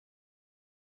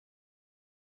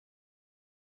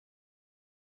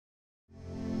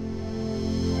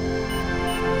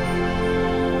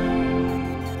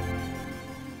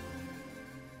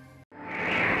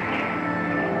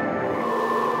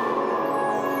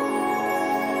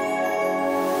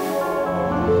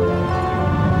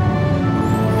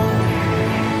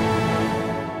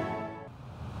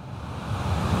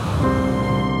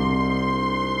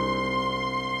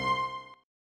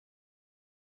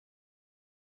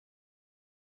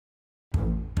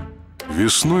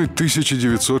Весной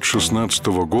 1916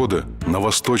 года на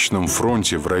Восточном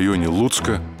фронте в районе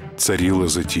Луцка царило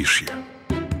затишье.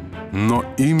 Но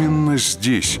именно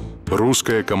здесь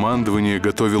русское командование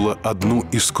готовило одну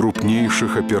из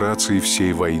крупнейших операций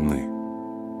всей войны.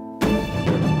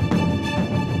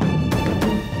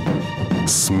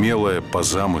 Смелая по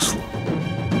замыслу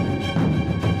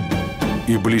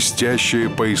и блестящая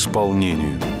по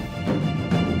исполнению.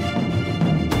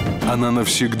 Она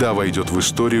навсегда войдет в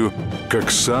историю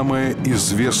как самое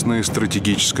известное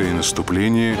стратегическое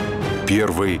наступление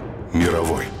Первой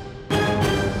мировой.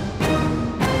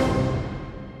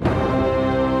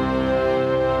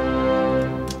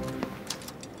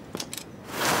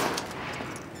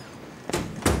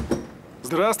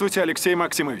 Здравствуйте, Алексей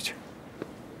Максимович.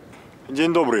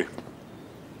 День добрый.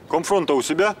 Комфронта у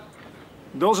себя?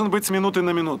 Должен быть с минуты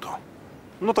на минуту.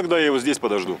 Ну, тогда я его здесь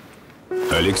подожду.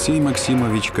 Алексей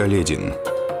Максимович Каледин,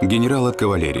 генерал от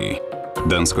кавалерии,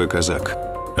 донской казак.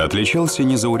 Отличался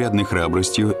незаурядной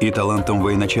храбростью и талантом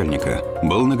военачальника.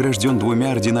 Был награжден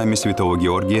 2 орденами Святого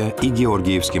Георгия и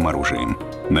Георгиевским оружием.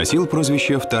 Носил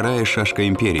прозвище «Вторая шашка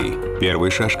империи». Первой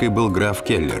шашкой был граф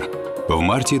Келлер. В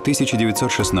марте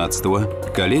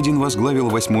 1916-го Каледин возглавил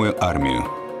 8-ю армию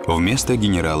вместо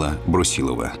генерала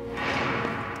Брусилова.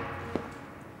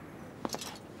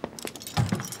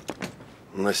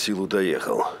 На силу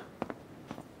доехал.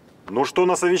 Ну что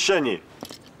на совещании?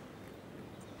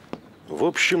 В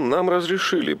общем, нам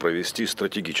разрешили провести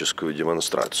стратегическую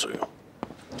демонстрацию.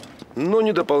 Но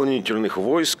ни дополнительных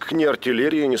войск, ни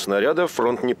артиллерии, ни снарядов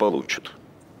фронт не получит.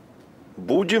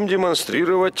 Будем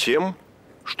демонстрировать тем,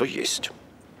 что есть.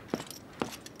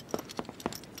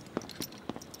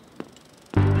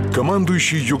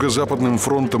 Командующий Юго-Западным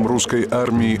фронтом русской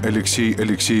армии Алексей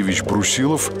Алексеевич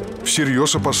Брусилов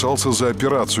всерьез опасался за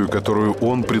операцию, которую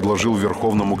он предложил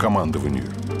Верховному командованию.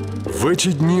 В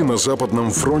эти дни на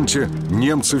Западном фронте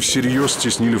немцы всерьез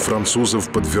стеснили французов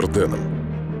под Верденом.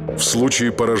 В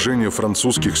случае поражения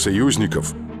французских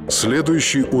союзников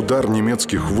следующий удар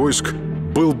немецких войск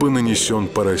был бы нанесен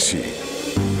по России.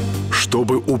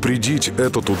 Чтобы упредить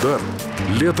этот удар,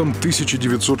 летом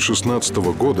 1916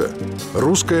 года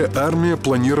русская армия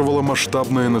планировала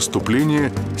масштабное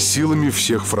наступление силами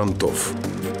всех фронтов.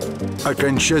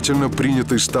 Окончательно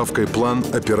принятый Ставкой план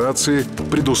операции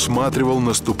предусматривал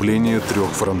наступление 3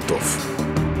 фронтов.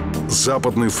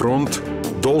 Западный фронт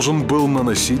должен был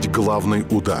наносить главный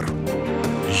удар.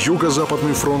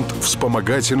 Юго-Западный фронт –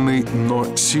 вспомогательный, но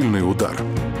сильный удар.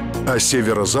 А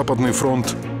Северо-Западный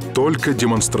фронт – только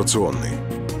демонстрационный.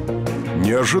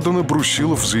 Неожиданно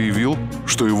Брусилов заявил,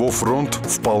 что его фронт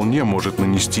вполне может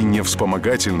нанести не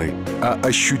вспомогательный, а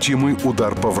ощутимый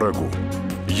удар по врагу.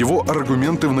 Его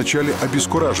аргументы вначале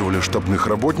обескураживали штабных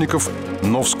работников,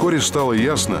 но вскоре стало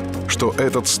ясно, что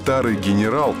этот старый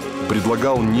генерал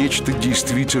предлагал нечто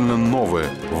действительно новое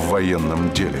в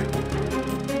военном деле.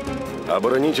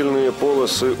 Оборонительные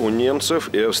полосы у немцев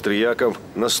и австрияков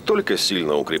настолько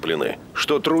сильно укреплены,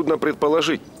 что трудно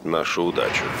предположить нашу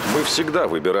удачу. Мы всегда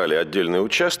выбирали отдельный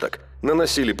участок,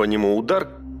 наносили по нему удар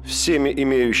всеми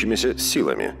имеющимися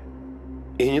силами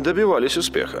и не добивались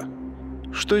успеха,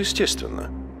 что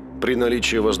естественно. При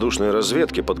наличии воздушной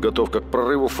разведки подготовка к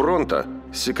прорыву фронта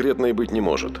секретной быть не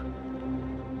может.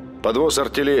 Подвоз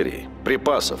артиллерии,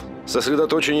 припасов,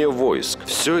 сосредоточение войск –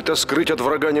 все это скрыть от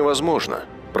врага невозможно.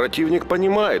 Противник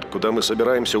понимает, куда мы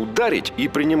собираемся ударить, и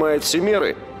принимает все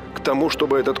меры к тому,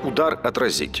 чтобы этот удар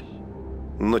отразить.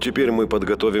 Но теперь мы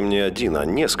подготовим не один, а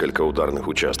несколько ударных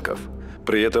участков.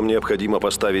 При этом необходимо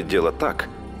поставить дело так,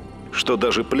 что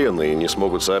даже пленные не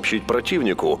смогут сообщить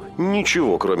противнику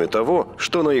ничего, кроме того,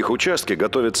 что на их участке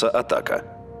готовится атака.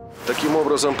 Таким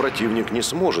образом, противник не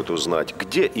сможет узнать,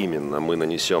 где именно мы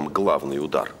нанесем главный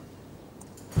удар.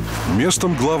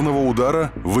 Местом главного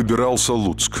удара выбирался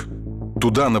Луцк.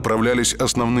 Туда направлялись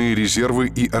основные резервы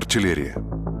и артиллерия.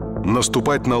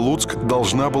 Наступать на Луцк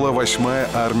должна была 8-я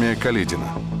армия Каледина.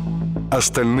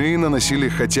 Остальные наносили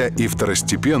хотя и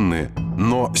второстепенные,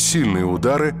 но сильные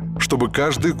удары, чтобы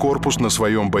каждый корпус на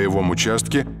своем боевом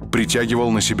участке притягивал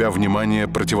на себя внимание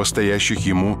противостоящих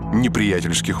ему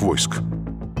неприятельских войск.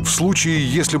 В случае,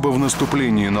 если бы в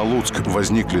наступлении на Луцк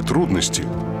возникли трудности,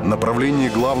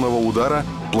 направление главного удара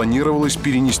планировалось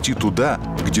перенести туда,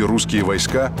 где русские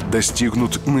войска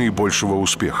достигнут наибольшего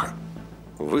успеха.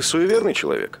 Вы суеверный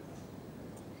человек?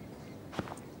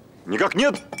 Никак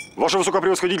нет, ваше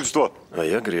высокопревосходительство. А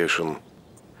я грешен.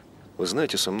 Вы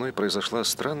знаете, со мной произошла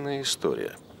странная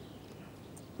история.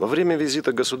 Во время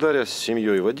визита государя с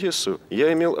семьей в Одессу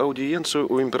я имел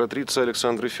аудиенцию у императрицы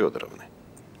Александры Федоровны.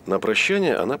 На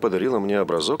прощание она подарила мне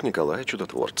образок Николая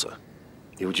Чудотворца.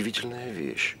 И удивительная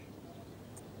вещь.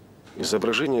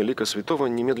 Изображение лика святого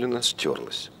немедленно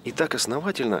стерлось. И так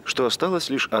основательно, что осталась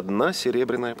лишь одна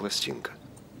серебряная пластинка.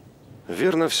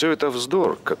 Верно, все это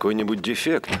вздор, какой-нибудь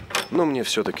дефект, но мне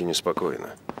все-таки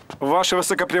неспокойно. Ваше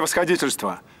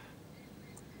высокопревосходительство.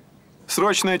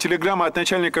 Срочная телеграмма от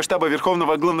начальника штаба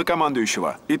Верховного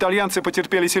Главнокомандующего. Итальянцы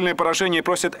потерпели сильное поражение и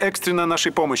просят экстренно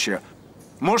нашей помощи.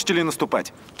 Можете ли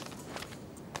наступать?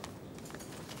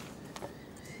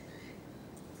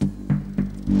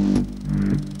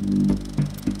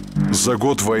 За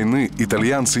год войны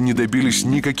итальянцы не добились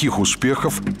никаких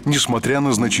успехов, несмотря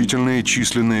на значительное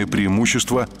численное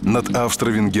преимущество над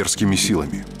австро-венгерскими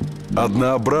силами.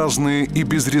 Однообразные и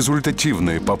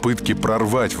безрезультативные попытки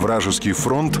прорвать вражеский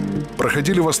фронт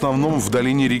проходили в основном в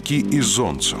долине реки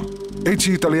Изонцо.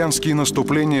 Эти итальянские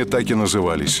наступления так и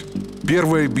назывались: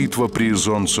 Первая битва при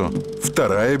Изонцо,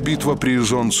 Вторая битва при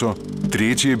Изонцо,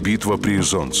 Третья битва при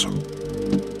Изонцо.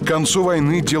 К концу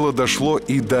войны дело дошло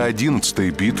и до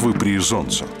 11-й битвы при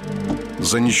Изонцо.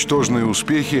 За ничтожные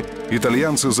успехи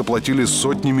итальянцы заплатили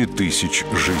сотнями тысяч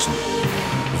жизней.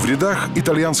 В рядах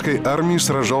итальянской армии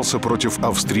сражался против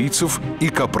австрийцев и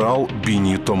капрал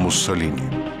Бенито Муссолини.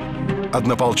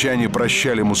 Однополчане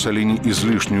прощали Муссолини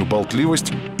излишнюю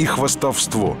болтливость и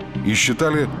хвастовство и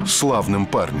считали славным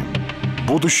парнем.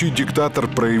 Будущий диктатор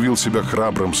проявил себя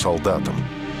храбрым солдатом.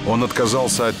 Он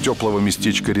отказался от теплого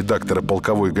местечка редактора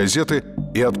полковой газеты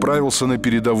и отправился на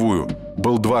передовую,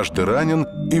 был дважды ранен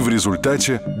и в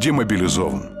результате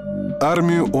демобилизован.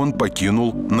 Армию он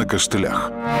покинул на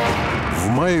костылях. В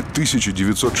мае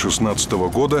 1916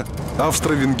 года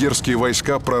австро-венгерские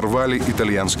войска прорвали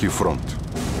итальянский фронт.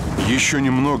 Еще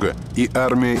немного, и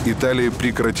армия Италии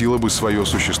прекратила бы свое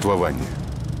существование.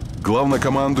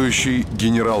 Главнокомандующий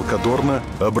генерал Кадорна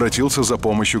обратился за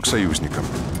помощью к союзникам.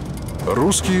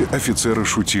 Русские офицеры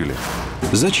шутили.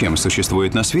 Зачем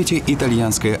существует на свете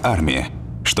итальянская армия?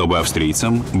 Чтобы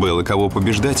австрийцам было кого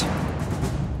побеждать?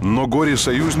 Но горе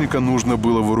союзника нужно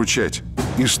было выручать,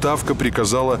 и Ставка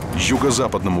приказала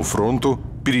Юго-Западному фронту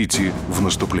перейти в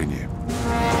наступление.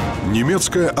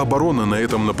 Немецкая оборона на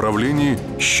этом направлении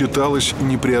считалась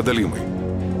непреодолимой.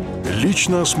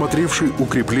 Лично осмотревший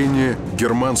укрепление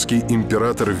германский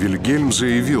император Вильгельм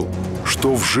заявил,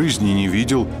 что в жизни не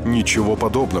видел ничего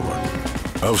подобного.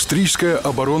 Австрийская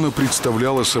оборона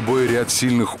представляла собой ряд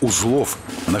сильных узлов,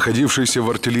 находившихся в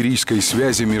артиллерийской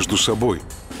связи между собой,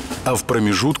 а в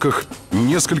промежутках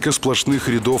несколько сплошных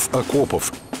рядов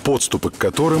окопов, подступы к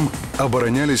которым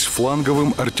оборонялись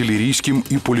фланговым артиллерийским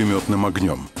и пулеметным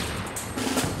огнем.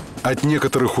 От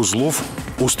некоторых узлов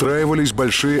устраивались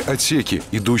большие отсеки,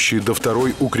 идущие до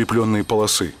второй укрепленной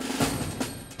полосы.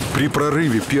 При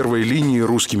прорыве первой линии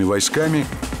русскими войсками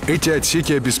эти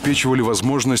отсеки обеспечивали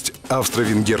возможность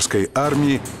австро-венгерской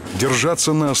армии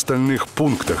держаться на остальных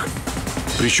пунктах.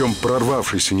 Причем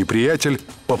прорвавшийся неприятель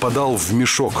попадал в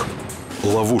мешок,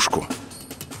 ловушку.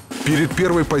 Перед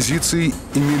первой позицией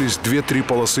имелись 2-3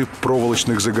 полосы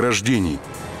проволочных заграждений,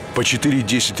 по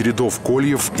 4-10 рядов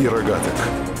кольев и рогаток.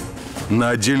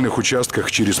 На отдельных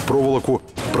участках через проволоку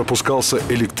пропускался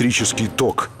электрический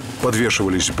ток,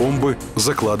 подвешивались бомбы,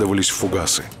 закладывались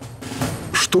фугасы.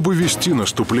 Чтобы вести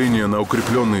наступление на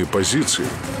укрепленные позиции,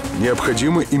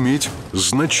 необходимо иметь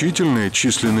значительное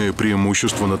численное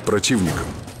преимущество над противником.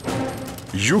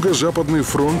 Юго-Западный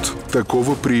фронт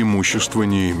такого преимущества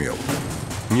не имел.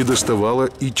 Недоставало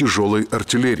и тяжелой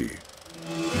артиллерии.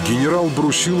 Генерал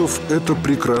Брусилов это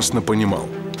прекрасно понимал.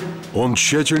 Он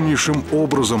тщательнейшим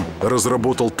образом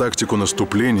разработал тактику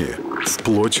наступления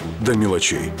вплоть до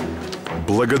мелочей.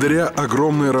 Благодаря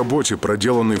огромной работе,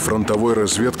 проделанной фронтовой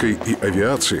разведкой и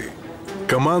авиацией,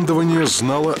 командование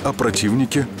знало о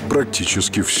противнике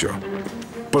практически все.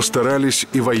 Постарались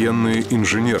и военные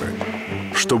инженеры.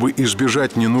 Чтобы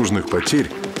избежать ненужных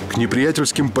потерь, к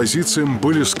неприятельским позициям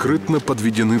были скрытно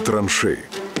подведены траншеи.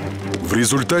 В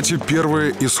результате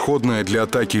первая исходная для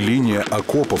атаки линия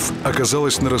окопов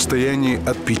оказалась на расстоянии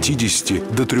от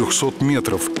 50 до 300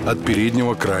 метров от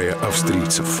переднего края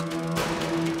австрийцев.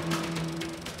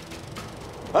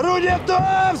 Орудие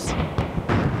ТОВС!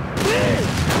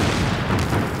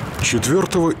 4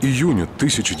 июня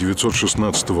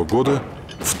 1916 года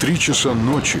в 3 часа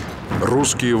ночи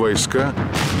русские войска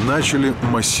начали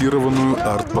массированную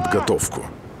артподготовку.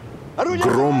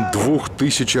 Гром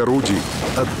 2000 орудий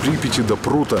от Припяти до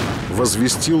Прута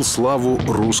возвестил славу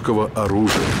русского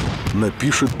оружия,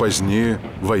 напишет позднее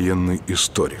военный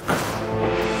историк.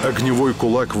 Огневой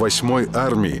кулак 8-й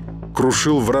армии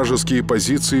крушил вражеские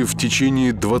позиции в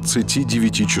течение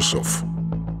 29 часов.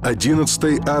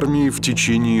 11-й армии в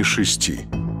течение 6,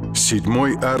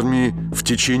 7-й армии в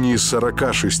течение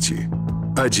 46,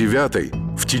 а 9-й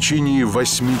в течение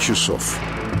 8 часов.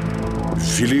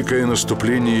 Великое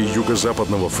наступление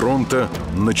Юго-Западного фронта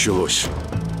началось.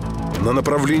 На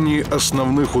направлении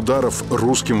основных ударов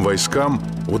русским войскам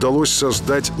удалось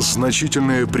создать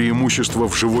значительное преимущество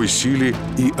в живой силе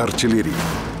и артиллерии.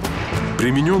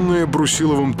 Примененное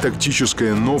Брусиловым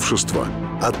тактическое новшество,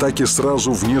 атаки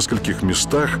сразу в нескольких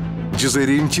местах,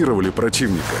 дезориентировали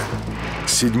противника.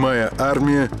 7-я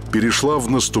армия перешла в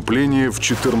наступление в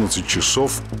 14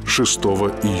 часов 6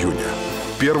 июня.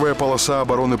 Первая полоса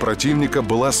обороны противника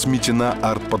была сметена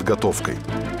артподготовкой.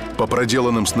 По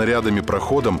проделанным снарядами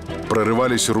проходам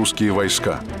прорывались русские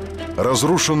войска.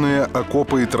 Разрушенные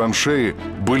окопы и траншеи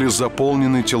были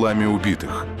заполнены телами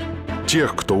убитых.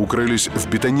 Тех, кто укрылись в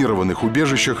бетонированных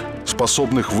убежищах,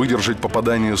 способных выдержать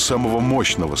попадание самого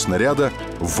мощного снаряда,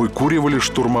 выкуривали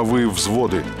штурмовые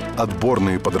взводы,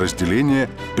 отборные подразделения,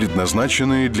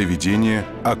 предназначенные для ведения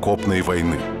окопной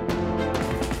войны.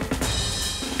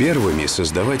 Первыми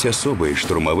создавать особые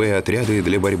штурмовые отряды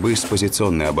для борьбы с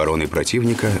позиционной обороной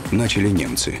противника начали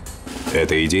немцы.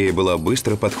 Эта идея была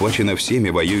быстро подхвачена всеми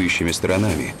воюющими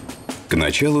сторонами. К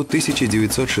началу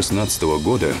 1916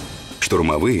 года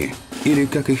штурмовые, или,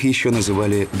 как их еще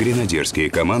называли,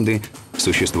 гренадерские команды,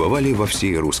 существовали во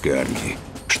всей русской армии.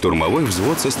 Штурмовой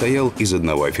взвод состоял из 1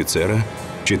 офицера,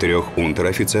 4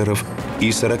 унтер-офицеров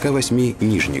и 48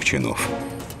 нижних чинов.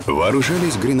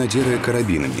 Вооружались гренадеры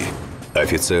карабинами,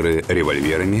 офицеры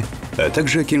револьверами, а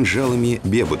также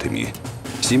кинжалами-бебутами,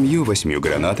 7-8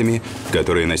 гранатами,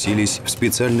 которые носились в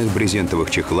специальных брезентовых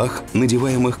чехлах,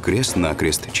 надеваемых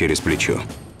крест-накрест через плечо.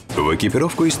 В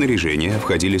экипировку и снаряжение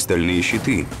входили стальные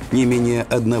щиты, не менее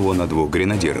 1 на 2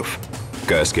 гренадеров,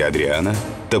 каски Адриана,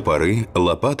 топоры,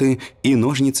 лопаты и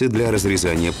ножницы для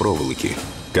разрезания проволоки.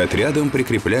 К отрядам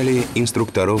прикрепляли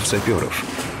инструкторов-саперов.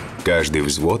 Каждый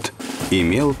взвод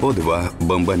имел по 2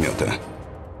 бомбомета.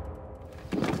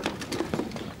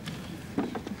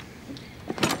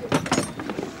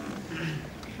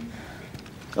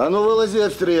 А ну вылази,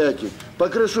 австрияки,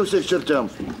 покрышу всех чертям.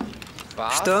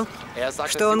 Что?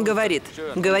 Что он говорит?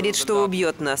 Говорит, что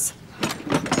убьет нас.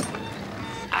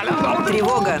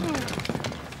 Тревога!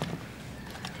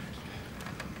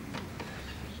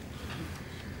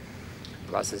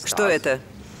 Что это?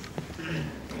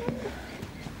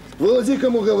 Вылази,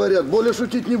 кому говорят, более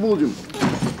шутить не будем.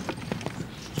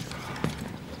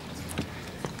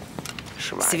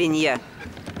 Свинья.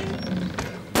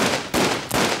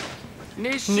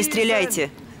 Не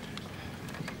стреляйте.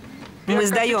 Мы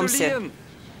сдаемся.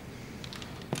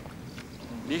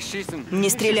 Не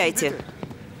стреляйте.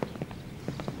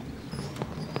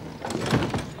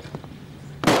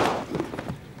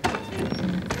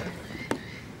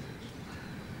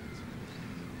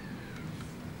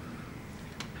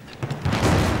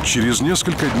 Через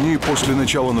несколько дней после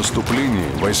начала наступления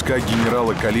войска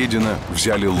генерала Каледина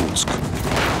взяли Луцк.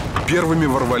 Первыми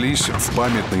ворвались в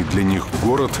памятный для них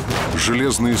город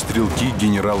железные стрелки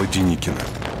генерала Деникина.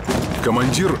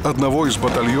 Командир одного из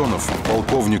батальонов,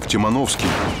 полковник Тимановский,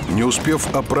 не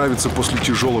успев оправиться после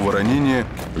тяжелого ранения,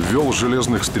 вел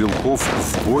железных стрелков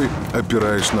в бой,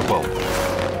 опираясь на палку.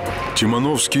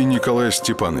 Тимановский Николай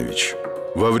Степанович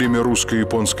во время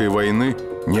русско-японской войны,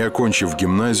 не окончив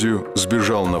гимназию,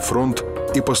 сбежал на фронт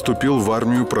и поступил в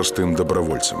армию простым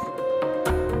добровольцем.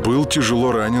 Был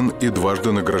тяжело ранен и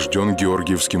дважды награжден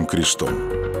Георгиевским крестом.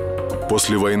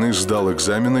 После войны сдал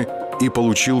экзамены и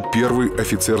получил первый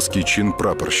офицерский чин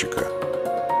прапорщика.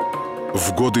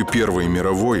 В годы Первой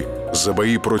мировой за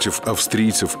бои против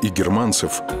австрийцев и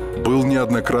германцев был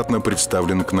неоднократно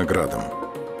представлен к наградам.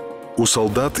 У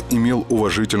солдат имел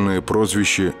уважительное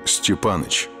прозвище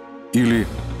 «Степаныч» или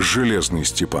 «Железный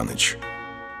Степаныч».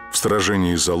 В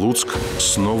сражении за Луцк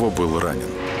снова был ранен.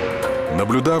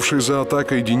 Наблюдавший за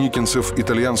атакой деникинцев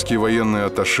итальянский военный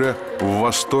атташе в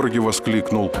восторге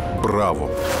воскликнул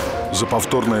 «Браво!». За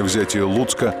повторное взятие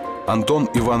Луцка Антон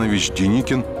Иванович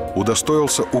Деникин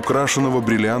удостоился украшенного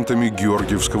бриллиантами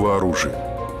георгиевского оружия.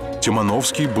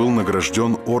 Тимановский был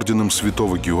награжден орденом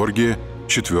Святого Георгия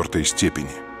 4-й степени.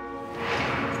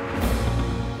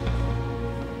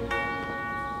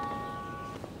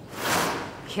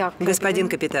 Господин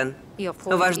капитан,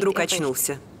 ваш друг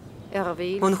очнулся.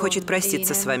 Он хочет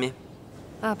проститься с вами.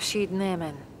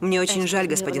 Мне очень жаль,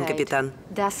 господин капитан.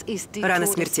 Рана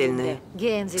смертельная.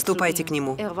 Ступайте к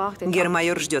нему.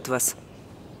 Гермайор ждет вас.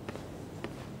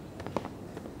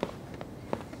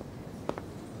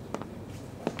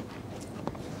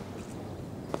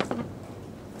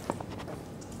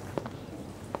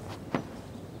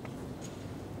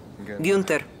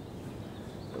 Гюнтер,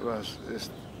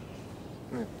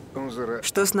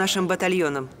 что с нашим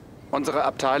батальоном?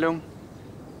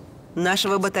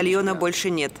 Нашего батальона больше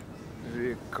нет.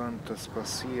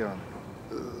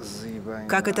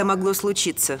 Как это могло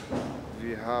случиться?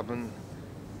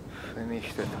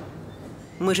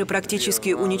 Мы же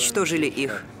практически уничтожили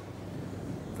их.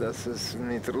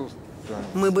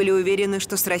 Мы были уверены,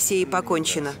 что с Россией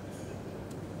покончено.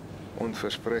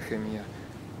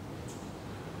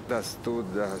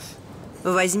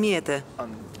 Возьми это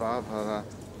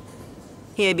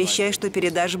и обещай, что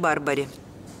передашь Барбаре.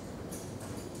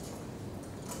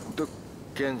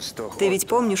 Ты ведь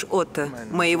помнишь Отто,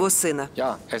 моего сына?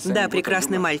 Да,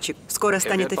 прекрасный мальчик. Скоро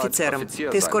станет офицером.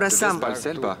 Ты скоро сам.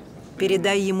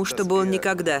 Передай ему, чтобы он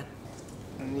никогда...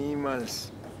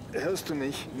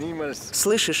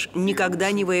 Слышишь,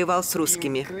 никогда не воевал с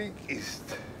русскими.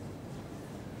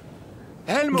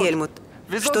 Гельмут,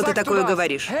 что ты такое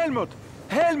говоришь?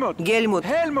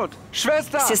 Гельмут!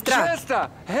 Сестра!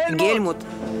 Гельмут!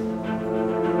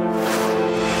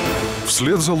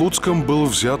 Вслед за Луцком был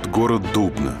взят город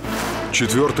Дубна.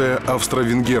 4-я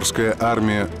австро-венгерская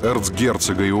армия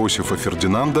эрцгерцога Иосифа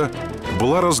Фердинанда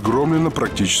была разгромлена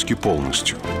практически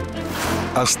полностью.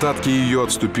 Остатки ее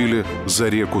отступили за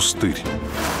реку Стырь.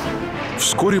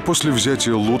 Вскоре после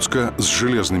взятия Луцка с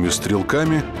железными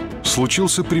стрелками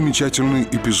случился примечательный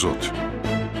эпизод.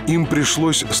 Им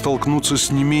пришлось столкнуться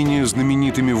с не менее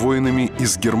знаменитыми воинами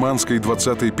из германской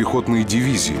 20-й пехотной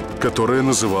дивизии, которая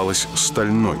называлась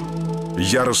 «Стальной».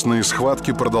 Яростные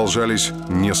схватки продолжались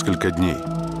несколько дней.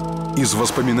 Из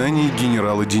воспоминаний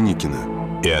генерала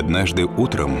Деникина. И однажды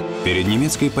утром перед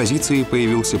немецкой позицией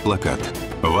появился плакат: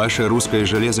 «Ваше русское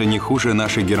железо не хуже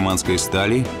нашей германской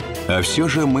стали, а все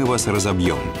же мы вас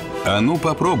разобьем. А ну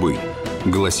попробуй», —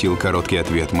 гласил короткий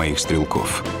ответ моих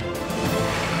стрелков.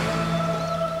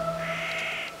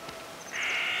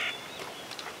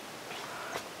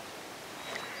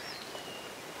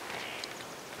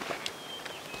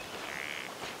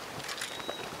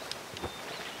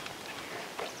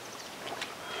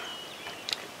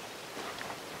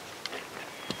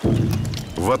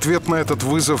 В ответ на этот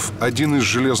вызов один из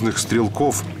железных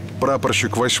стрелков,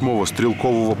 прапорщик 8-го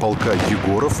стрелкового полка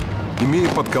Егоров, имея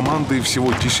под командой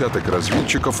всего десяток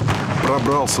разведчиков,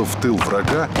 пробрался в тыл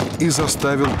врага и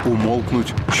заставил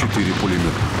умолкнуть 4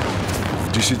 пулемета.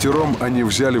 Вдесятером они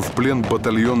взяли в плен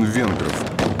батальон венгров,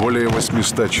 более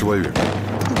 800 человек.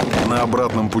 На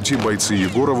обратном пути бойцы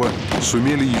Егорова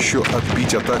сумели еще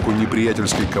отбить атаку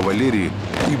неприятельской кавалерии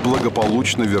и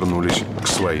благополучно вернулись к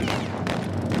своим.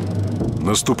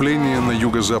 Наступление на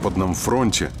Юго-Западном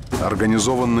фронте,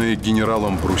 организованное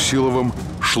генералом Брусиловым,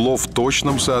 шло в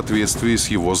точном соответствии с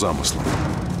его замыслом.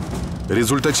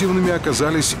 Результативными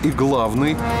оказались и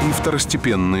главные, и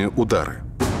второстепенные удары.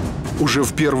 Уже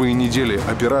в первые недели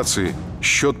операции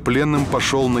счет пленным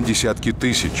пошел на десятки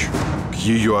тысяч. К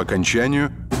ее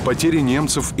окончанию потери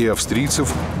немцев и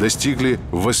австрийцев достигли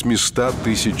 800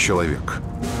 тысяч человек.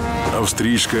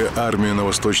 Австрийская армия на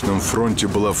Восточном фронте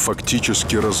была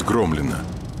фактически разгромлена.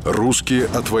 Русские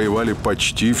отвоевали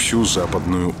почти всю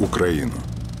Западную Украину.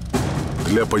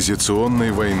 Для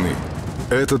позиционной войны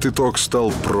этот итог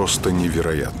стал просто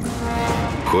невероятным.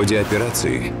 В ходе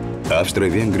операции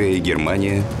Австро-Венгрия и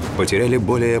Германия потеряли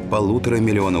более 1,5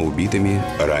 миллиона убитыми,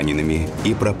 ранеными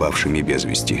и пропавшими без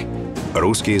вести.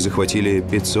 Русские захватили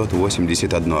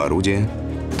 581 орудие,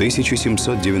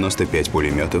 1795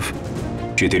 пулеметов,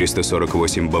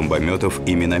 448 бомбометов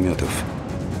и минометов.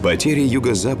 Потери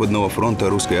Юго-Западного фронта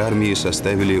русской армии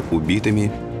составили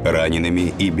убитыми,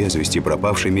 ранеными и без вести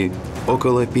пропавшими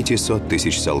около 500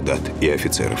 тысяч солдат и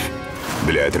офицеров.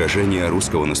 Для отражения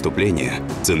русского наступления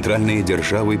центральные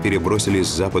державы перебросили с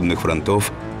западных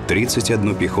фронтов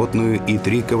 31 пехотную и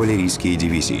 3 кавалерийские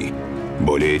дивизии,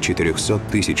 более 400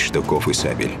 тысяч штыков и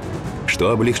сабель, что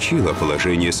облегчило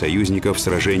положение союзников в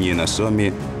сражении на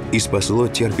Сомме и спасло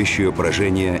терпящую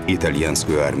поражение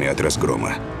итальянскую армию от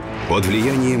разгрома. Под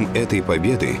влиянием этой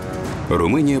победы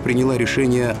Румыния приняла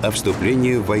решение о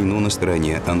вступлении в войну на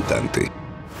стороне Антанты.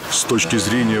 С точки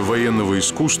зрения военного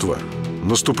искусства,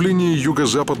 наступление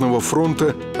Юго-Западного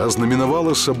фронта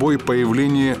ознаменовало собой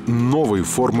появление новой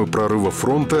формы прорыва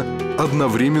фронта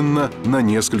одновременно на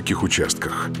нескольких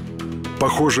участках.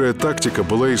 Похожая тактика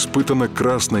была испытана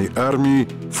Красной армией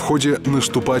в ходе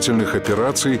наступательных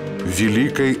операций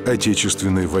Великой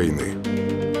Отечественной войны.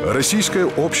 Российское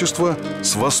общество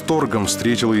с восторгом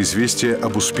встретило известие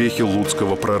об успехе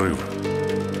Луцкого прорыва.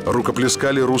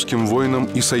 Рукоплескали русским воинам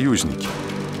и союзники.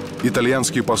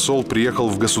 Итальянский посол приехал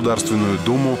в Государственную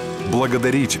Думу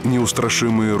благодарить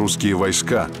неустрашимые русские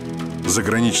войска.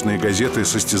 Заграничные газеты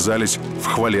состязались в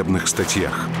хвалебных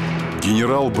статьях.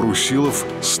 Генерал Брусилов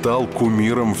стал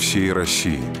кумиром всей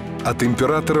России. От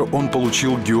императора он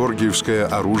получил георгиевское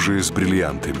оружие с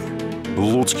бриллиантами.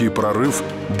 Луцкий прорыв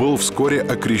был вскоре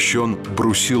окрещен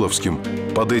Брусиловским.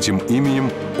 Под этим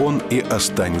именем он и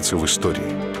останется в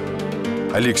истории.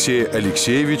 Алексея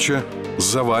Алексеевича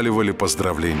заваливали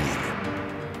поздравлениями.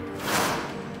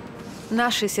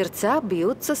 Наши сердца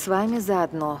бьются с вами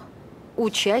заодно.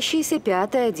 Учащиеся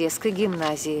 5-й Одесской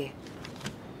гимназии.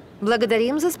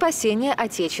 Благодарим за спасение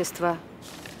Отечества.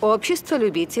 Общество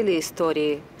любителей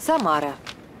истории. Самара.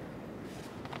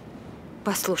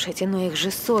 Послушайте, но их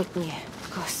же сотни.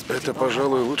 Господи, Это,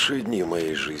 пожалуй, лучшие дни в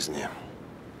моей жизни.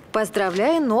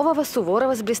 Поздравляю нового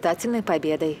Суворова с блистательной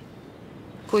победой.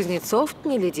 Кузнецов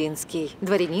Нелединский,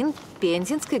 дворянин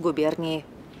Пензенской губернии.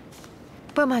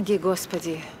 Помоги,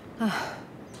 Господи.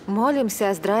 Молимся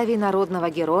о здравии народного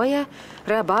героя,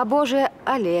 раба Божия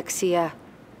Алексия.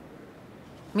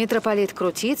 Митрополит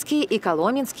Крутицкий и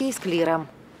Коломенский с клиром.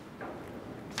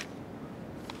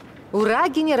 Ура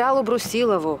генералу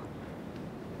Брусилову!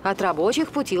 От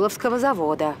рабочих Путиловского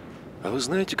завода. А вы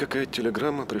знаете, какая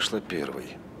телеграмма пришла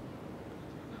первой?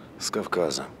 С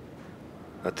Кавказа.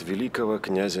 От великого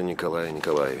князя Николая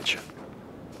Николаевича.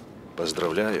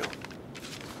 Поздравляю.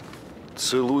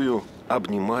 Целую,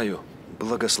 обнимаю,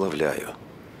 благословляю.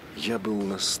 Я был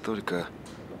настолько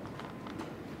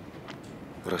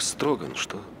растроган,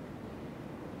 что...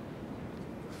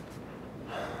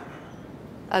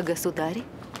 А государь?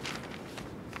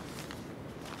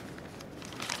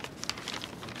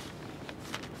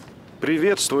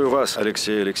 Приветствую вас,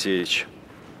 Алексей Алексеевич,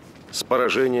 с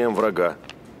поражением врага.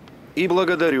 И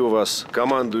благодарю вас,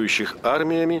 командующих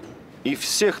армиями и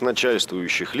всех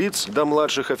начальствующих лиц, до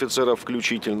младших офицеров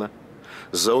включительно,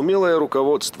 за умелое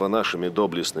руководство нашими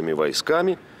доблестными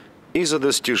войсками и за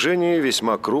достижение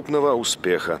весьма крупного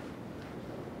успеха.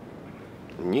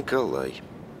 Николай.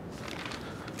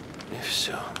 И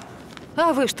все.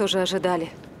 А вы что же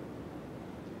ожидали?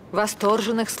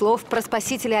 Восторженных слов про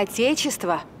спасителя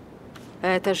Отечества?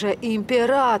 Это же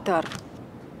император,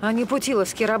 а не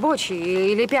путиловский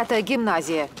рабочий или 5-я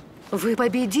гимназия. Вы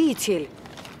победитель.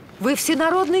 Вы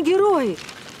всенародный герой.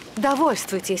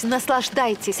 Довольствуйтесь,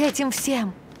 наслаждайтесь этим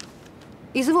всем.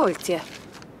 Извольте.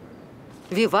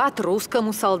 Виват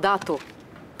русскому солдату.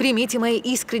 Примите мои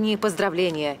искренние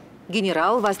поздравления.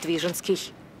 Генерал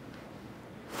Воздвиженский.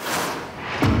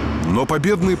 Но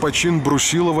победный почин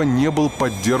Брусилова не был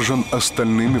поддержан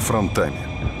остальными фронтами.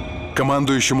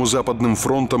 Командующему Западным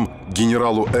фронтом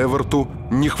генералу Эверту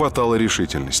не хватало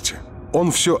решительности.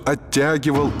 Он все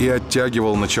оттягивал и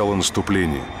оттягивал начало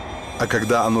наступления. А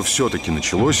когда оно все-таки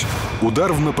началось,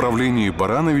 удар в направлении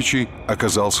Барановичей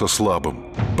оказался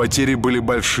слабым. Потери были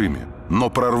большими, но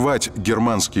прорвать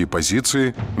германские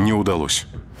позиции не удалось.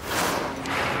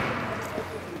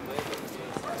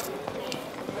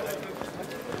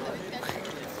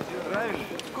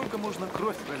 Сколько можно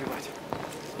кровь проливать?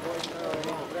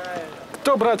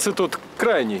 Кто, братцы, тут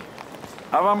крайний?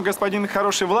 А вам, господин,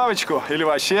 хороший в лавочку или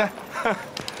вообще?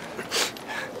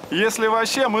 Если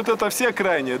вообще, мы тут все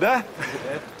крайние, да?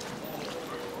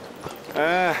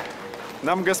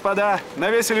 Нам, господа,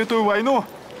 навесили ту войну,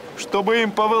 чтобы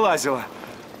им повылазило.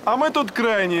 А мы тут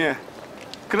крайние.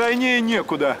 Крайнее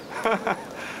некуда.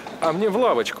 А мне в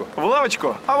лавочку. В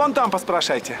лавочку? А вон там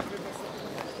поспрашайте.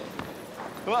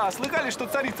 А, слыхали, что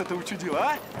царица-то учудила,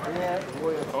 а? Нет.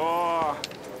 О!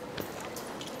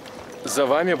 За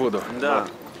вами буду? Да.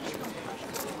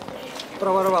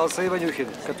 Проворовался Иванюхин,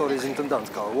 который из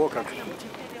интендантского. Во как.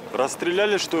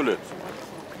 Расстреляли, что ли?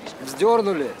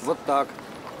 Вздернули. Вот так.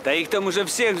 Да их там уже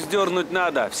всех вздернуть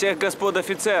надо. Всех господ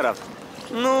офицеров.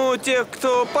 Ну, тех,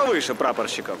 кто повыше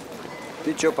прапорщиков.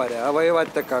 Ты чё, паря, а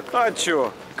воевать-то как? А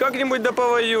чё? Как-нибудь да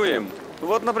повоюем.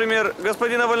 Вот, например,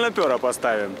 господина Вольнопера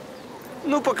поставим.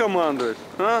 Ну, покомандует,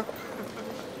 а?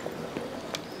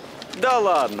 Да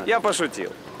ладно, я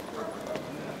пошутил.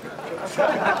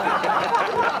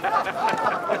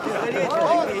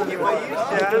 Не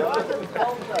боишься?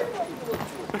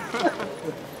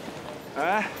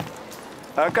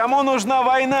 А кому нужна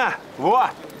война? Во!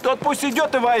 Тот пусть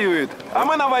идет и воюет. А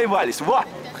мы навоевались. Во!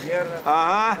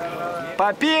 Ага.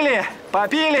 Попили,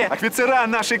 попили офицера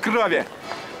нашей крови.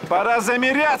 Пора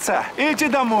замеряться и идти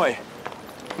домой.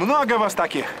 Много вас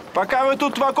таких. Пока вы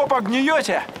тут в окопах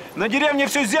гниете, на деревне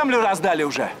всю землю раздали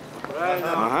уже.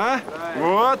 Ага.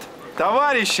 Вот,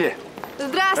 товарищи.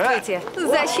 Здравствуйте,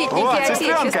 защитники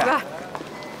Отечества.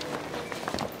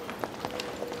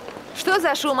 Что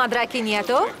за шум, а драки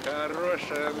нету?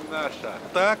 Хорошая наша.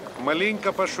 Так,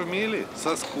 маленько пошумели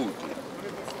со скуки.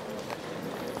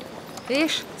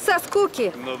 Ишь, со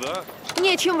скуки. Ну да.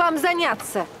 Нечем вам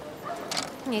заняться.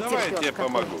 Не Давай я тебе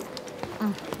помогу.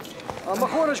 А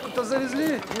махорочку-то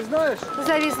завезли, не знаешь?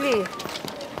 Завезли.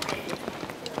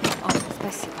 О,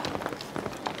 спасибо.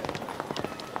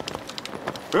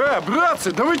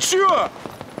 Братцы, да вы чё?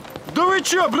 Да вы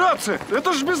чё, братцы?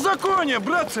 Это ж беззаконие,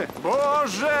 братцы!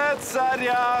 Боже,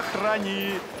 царя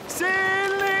храни,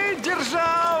 сильный,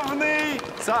 державный,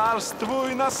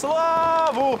 царствуй на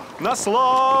славу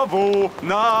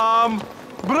нам!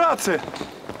 Братцы!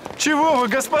 Чего вы,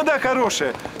 господа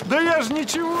хорошие? Да я ж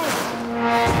ничего!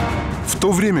 В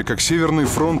то время как Северный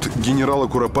фронт генерала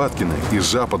Куропаткина и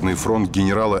Западный фронт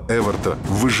генерала Эверта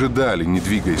выжидали, не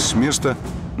двигаясь с места,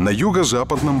 на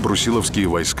юго-западном брусиловские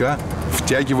войска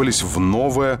втягивались в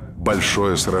новое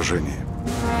большое сражение.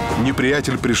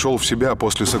 Неприятель пришел в себя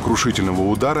после сокрушительного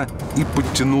удара и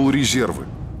подтянул резервы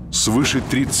 – свыше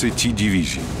 30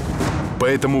 дивизий.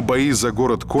 Поэтому бои за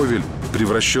город Ковель,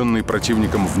 превращенный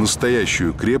противником в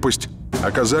настоящую крепость,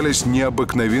 оказались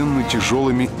необыкновенно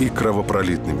тяжелыми и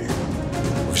кровопролитными.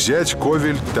 Взять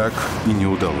Ковель так и не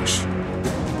удалось.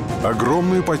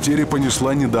 Огромные потери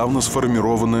понесла недавно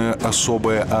сформированная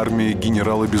особая армия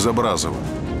генерала Безобразова.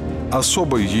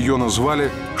 Особой ее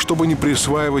назвали, чтобы не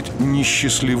присваивать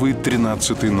несчастливый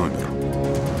 13-й номер.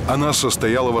 Она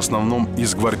состояла в основном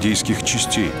из гвардейских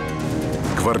частей.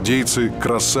 Гвардейцы,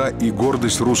 краса и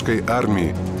гордость русской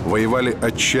армии, воевали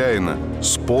отчаянно,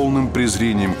 с полным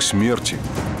презрением к смерти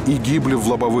и гибли в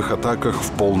лобовых атаках в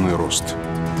полный рост.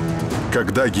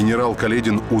 Когда генерал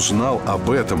Каледин узнал об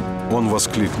этом, он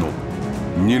воскликнул: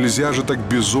 «Нельзя же так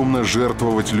безумно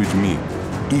жертвовать людьми!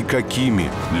 И какими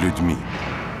людьми!»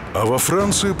 А во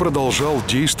Франции продолжал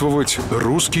действовать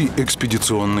русский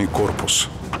экспедиционный корпус.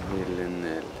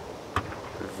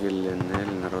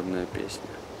 Вильнель, народная песня.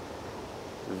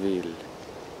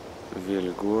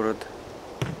 Виль город.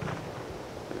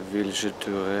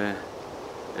 Вильжетуре,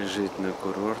 жить на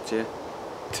курорте.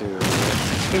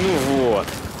 Ну вот.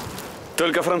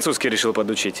 Только французский решил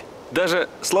подучить. Даже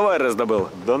слова раздобыл.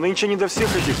 Да нынче не до всех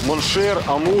этих. Моншер,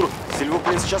 Амур,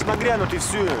 Сильвупле сейчас нагрянут и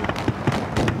все.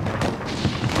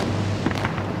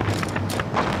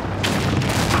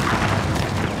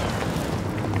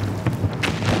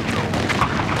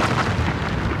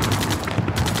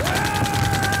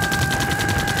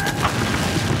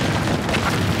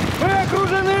 Мы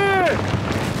окружены!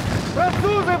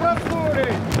 Французы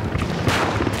проснулись!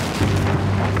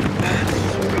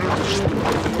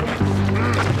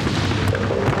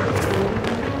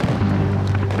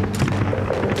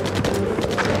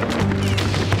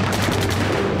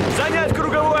 Занять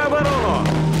круговую оборону!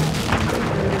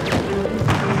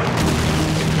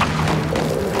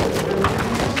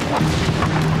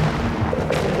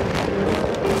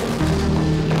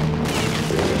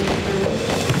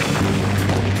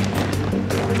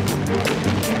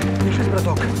 Держись,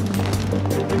 браток.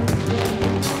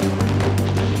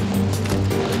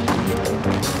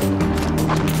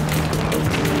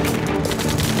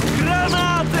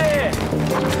 Гранаты!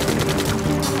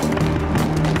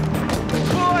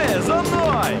 Двое, за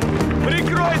мной!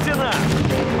 Прикройте нас!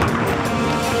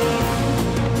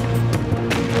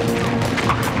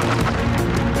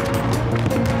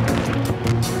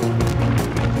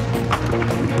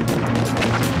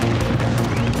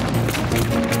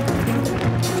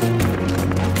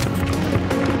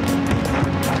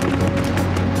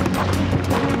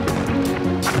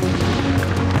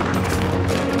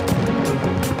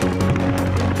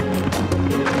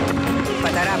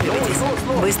 Поторапливайтесь.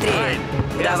 Быстрее.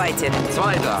 Давайте.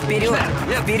 Вперед!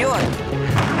 Вперед!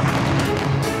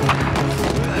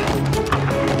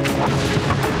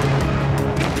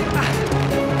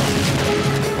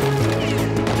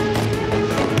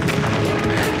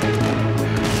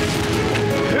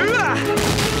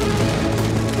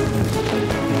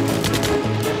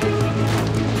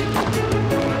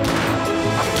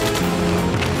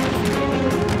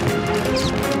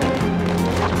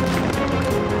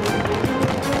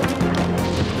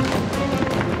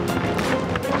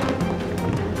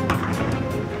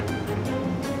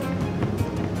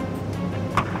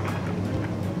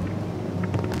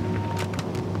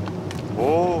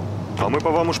 О, а мы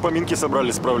по вам уж поминки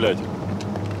собрались справлять.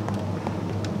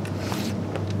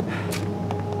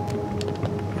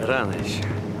 Рано еще.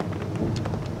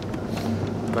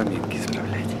 Поминки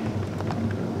справлять.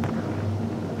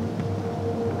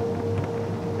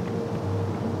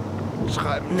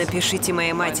 Напишите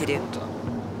моей матери,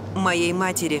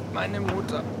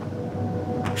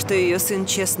 что ее сын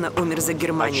честно умер за А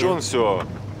Германию. чё он все?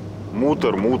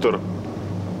 Мутор.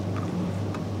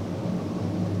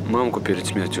 Мамку перед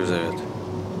смертью зовет.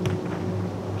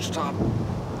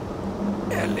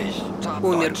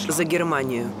 Умер за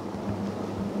Германию.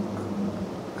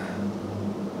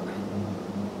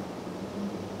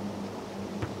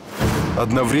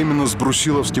 Одновременно с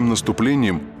брусиловским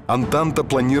наступлением Антанта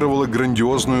планировала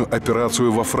грандиозную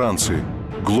операцию во Франции,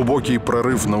 глубокий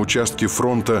прорыв на участке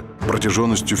фронта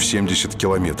протяженностью в 70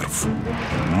 километров.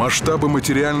 Масштабы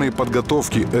материальной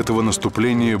подготовки этого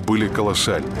наступления были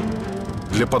колоссальны.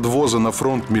 Для подвоза на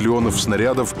фронт миллионов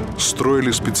снарядов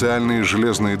строили специальные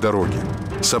железные дороги,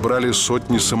 собрали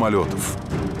сотни самолетов.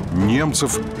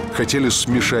 Немцев хотели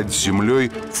смешать с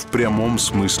землей в прямом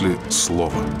смысле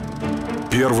слова.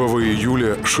 1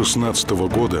 июля 16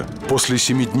 года, после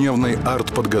 7-дневной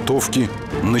артподготовки,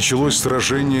 началось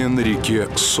сражение на реке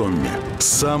Сомме.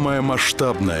 Самая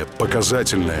масштабная,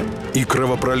 показательная и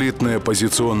кровопролитная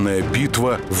позиционная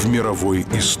битва в мировой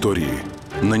истории.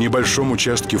 На небольшом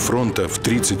участке фронта в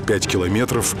 35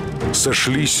 километров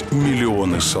сошлись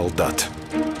миллионы солдат.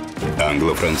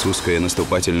 Англо-французская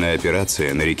наступательная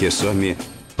операция на реке Сомме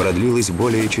продлилась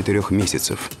более 4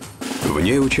 месяцев. В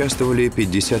ней участвовали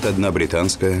 51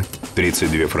 британская,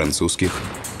 32 французских,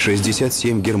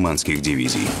 67 германских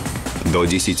дивизий, до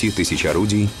 10 тысяч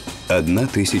орудий,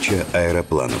 1000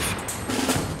 аэропланов.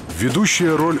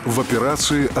 Ведущая роль в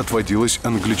операции отводилась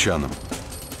англичанам.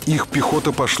 Их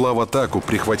пехота пошла в атаку,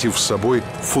 прихватив с собой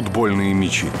футбольные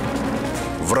мячи.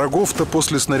 Врагов-то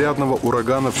после снарядного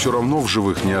урагана все равно в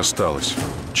живых не осталось.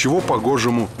 Чего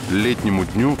погожему летнему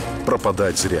дню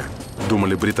пропадать зря,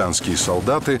 думали британские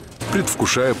солдаты,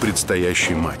 предвкушая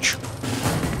предстоящий матч.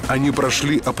 Они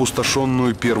прошли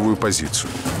опустошенную первую позицию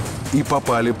и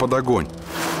попали под огонь.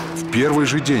 В первый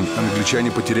же день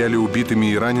англичане потеряли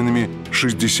убитыми и ранеными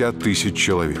 60 тысяч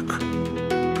человек.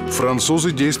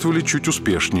 Французы действовали чуть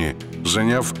успешнее,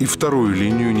 заняв и вторую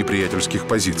линию неприятельских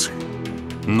позиций.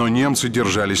 Но немцы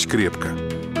держались крепко.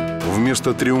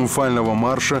 Вместо триумфального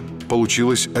марша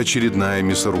получилась очередная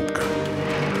мясорубка.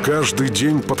 Каждый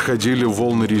день подходили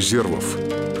волны резервов.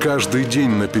 Каждый день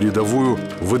на передовую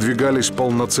выдвигались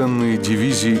полноценные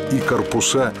дивизии и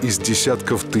корпуса из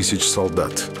десятков тысяч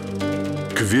солдат.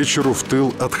 К вечеру в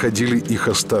тыл отходили их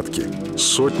остатки.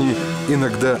 Сотни,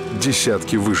 иногда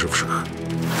десятки выживших.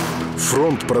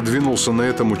 Фронт продвинулся на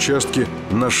этом участке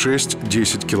на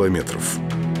 6-10 километров.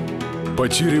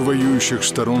 Потери воюющих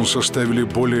сторон составили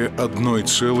более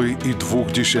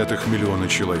 1,2 миллиона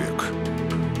человек.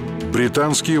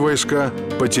 Британские войска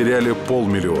потеряли 500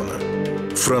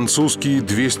 000, французские –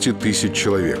 200 тысяч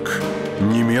человек,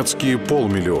 немецкие –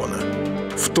 500 000,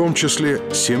 в том числе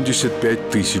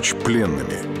 75 тысяч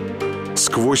пленными.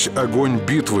 Сквозь огонь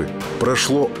битвы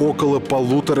прошло около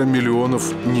 1,5 миллиона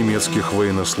немецких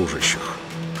военнослужащих.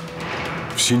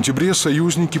 В сентябре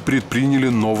союзники предприняли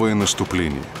новое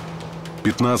наступление.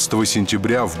 15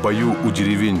 сентября в бою у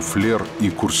деревень Флер и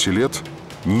Курселет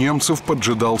немцев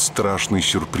поджидал страшный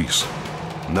сюрприз.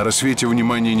 На рассвете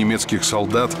внимание немецких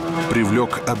солдат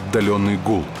привлек отдаленный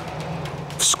гул.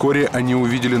 Вскоре они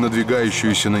увидели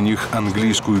надвигающуюся на них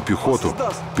английскую пехоту,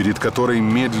 перед которой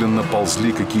медленно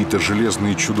ползли какие-то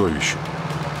железные чудовища.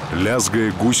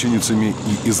 Лязгая гусеницами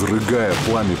и изрыгая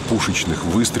пламя пушечных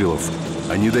выстрелов,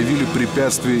 они давили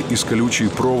препятствия из колючей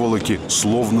проволоки,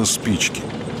 словно спички,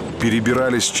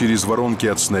 перебирались через воронки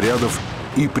от снарядов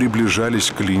и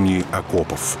приближались к линии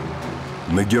окопов.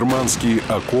 На германские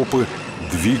окопы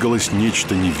двигалось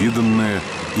нечто невиданное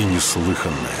и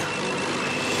неслыханное.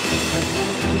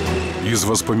 Из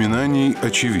воспоминаний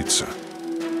очевидца.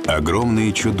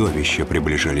 Огромные чудовища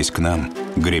приближались к нам,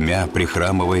 гремя,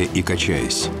 прихрамывая и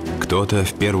качаясь. Кто-то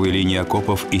в первой линии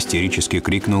окопов истерически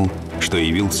крикнул, что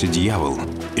явился дьявол,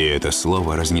 и это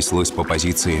слово разнеслось по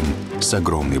позициям с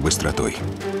огромной быстротой.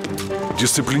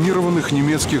 Дисциплинированных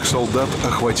немецких солдат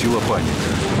охватила паника.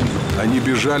 Они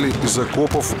бежали из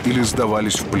окопов или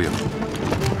сдавались в плен.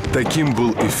 Таким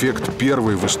был эффект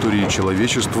первой в истории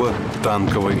человечества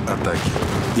танковой атаки.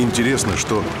 Интересно,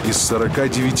 что из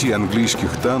 49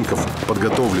 английских танков,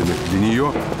 подготовленных для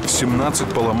нее, 17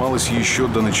 поломалось еще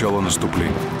до начала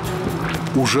наступления.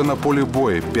 Уже на поле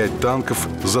боя 5 танков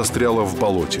застряло в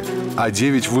болоте, а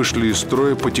 9 вышли из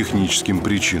строя по техническим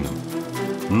причинам.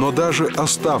 Но даже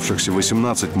оставшихся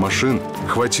 18 машин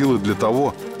хватило для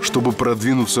того, чтобы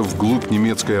продвинуться вглубь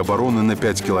немецкой обороны на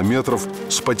 5 километров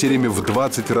с потерями в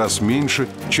 20 раз меньше,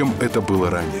 чем это было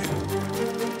ранее.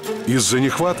 Из-за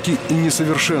нехватки и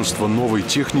несовершенства новой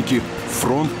техники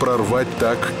фронт прорвать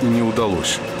так и не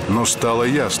удалось. Но стало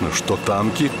ясно, что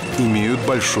танки имеют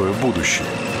большое будущее.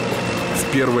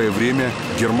 В первое время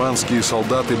германские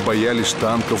солдаты боялись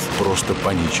танков просто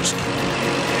панически.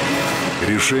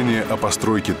 Решение о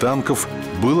постройке танков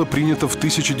было принято в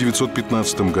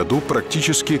 1915 году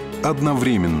практически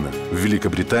одновременно в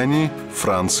Великобритании,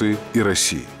 Франции и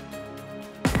России.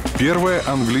 Первая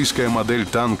английская модель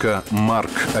танка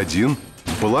Марк-1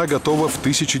 была готова в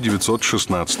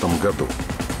 1916 году.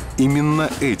 Именно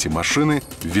эти машины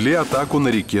вели атаку на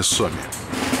реке Сомме.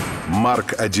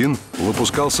 Марк-1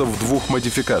 выпускался в двух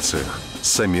модификациях –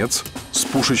 самец с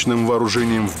пушечным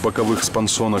вооружением в боковых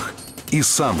спансонах и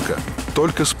самка,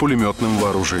 только с пулеметным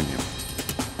вооружением.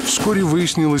 Вскоре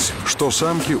выяснилось, что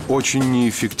самки очень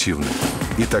неэффективны.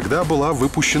 И тогда была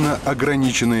выпущена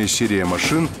ограниченная серия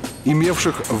машин,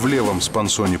 имевших в левом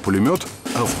спансоне пулемет,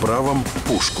 а в правом –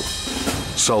 пушку.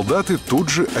 Солдаты тут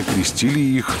же окрестили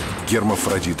их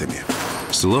гермафродитами.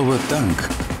 Слово «танк»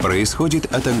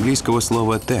 происходит от английского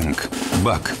слова «tank» –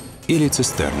 «бак» или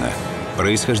 «цистерна».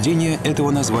 Происхождение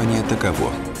этого названия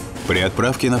таково. При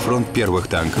отправке на фронт первых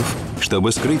танков,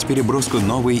 чтобы скрыть переброску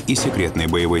новой и секретной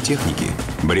боевой техники,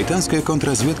 британская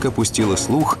контрразведка пустила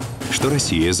слух, что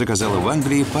Россия заказала в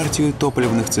Англии партию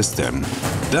топливных цистерн.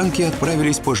 Танки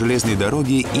отправились по железной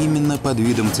дороге именно под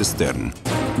видом цистерн.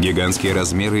 Гигантские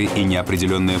размеры и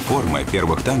неопределенная форма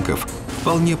первых танков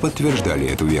вполне подтверждали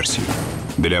эту версию.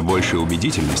 Для большей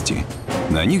убедительности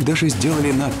на них даже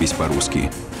сделали надпись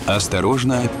по-русски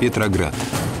 «Осторожно, Петроград».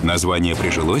 Название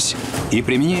прижилось и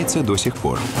применяется до сих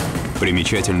пор.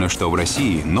 Примечательно, что в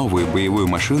России новую боевую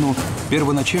машину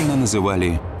первоначально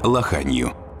называли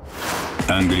 «лоханью».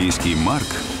 Английский «Марк»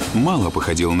 мало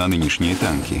походил на нынешние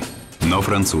танки. Но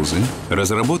французы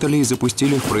разработали и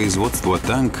запустили в производство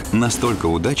танк настолько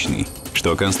удачный,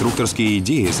 что конструкторские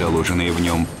идеи, заложенные в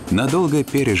нем, надолго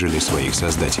пережили своих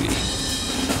создателей.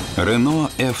 Рено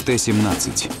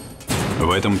ФТ-17. В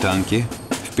этом танке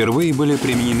впервые были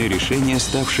применены решения,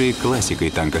 ставшие классикой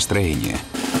танкостроения.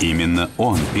 Именно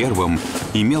он первым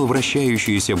имел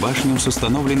вращающуюся башню с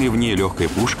установленной в ней легкой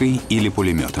пушкой или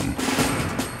пулеметом.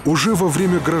 Уже во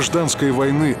время гражданской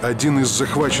войны один из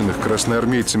захваченных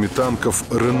красноармейцами танков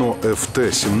Рено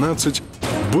ФТ-17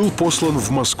 был послан в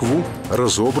Москву,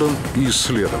 разобран и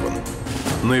исследован.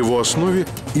 На его основе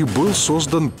и был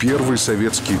создан первый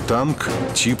советский танк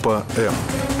типа М.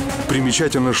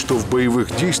 Примечательно, что в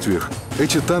боевых действиях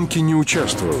эти танки не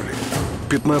участвовали.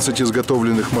 15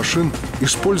 изготовленных машин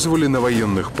использовали на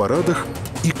военных парадах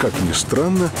и, как ни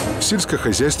странно, в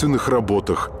сельскохозяйственных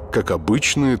работах, как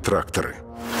обычные тракторы.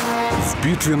 В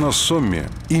битве на Сомме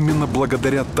именно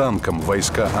благодаря танкам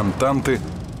войска Антанты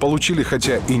получили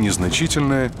хотя и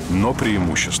незначительное, но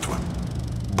преимущество.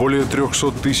 Более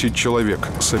 300 тысяч человек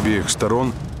с обеих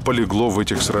сторон полегло в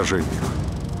этих сражениях.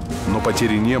 Но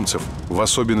потери немцев, в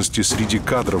особенности среди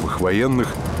кадровых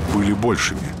военных, были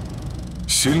большими.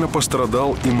 Сильно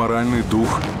пострадал и моральный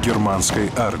дух германской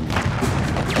армии.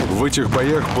 В этих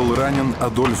боях был ранен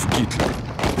Адольф Гитлер.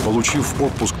 Получив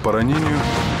отпуск по ранению,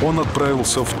 он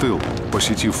отправился в тыл,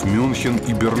 посетив Мюнхен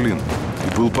и Берлин,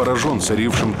 и был поражен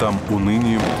царившим там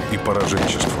унынием и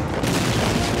пораженчеством.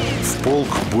 В полк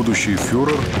будущий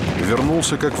фюрер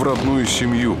вернулся как в родную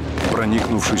семью,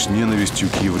 проникнувшись ненавистью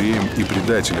к евреям и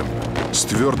предателям, с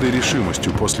твердой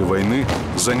решимостью после войны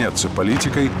заняться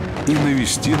политикой и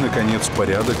навести, наконец,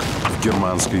 порядок в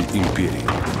Германской империи.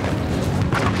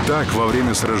 Так, во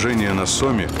время сражения на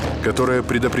Соме, которое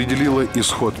предопределило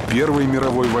исход Первой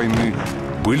мировой войны,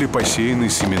 были посеяны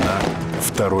семена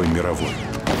Второй мировой.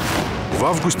 В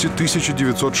августе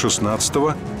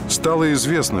 1916-го стало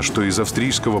известно, что из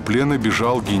австрийского плена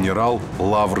бежал генерал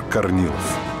Лавр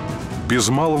Корнилов. Без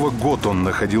малого год он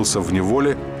находился в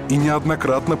неволе и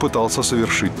неоднократно пытался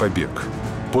совершить побег.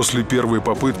 После первой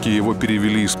попытки его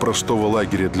перевели из простого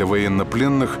лагеря для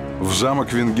военнопленных в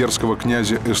замок венгерского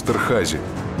князя Эстерхази,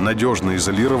 надежно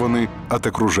изолированный от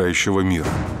окружающего мира.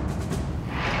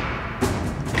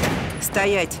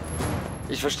 Стоять!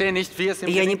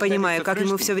 Я не понимаю, как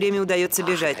ему все время удается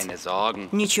бежать.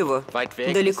 Ничего,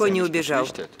 далеко не убежал.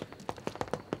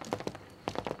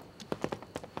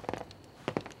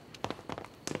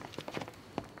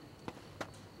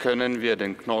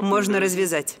 Можно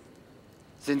развязать.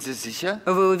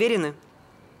 Вы уверены?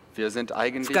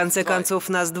 В конце концов,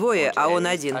 нас двое, а он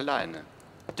один.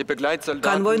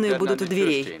 Конвойные будут у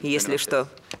дверей, если что.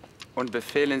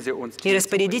 И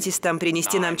распорядитесь там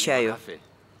принести нам чаю.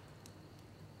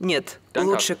 Нет,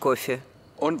 лучше кофе.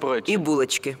 И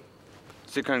булочки.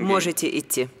 Можете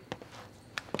идти.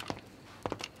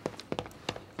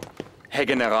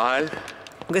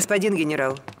 Господин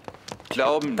генерал,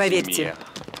 поверьте,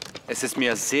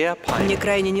 мне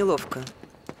крайне неловко.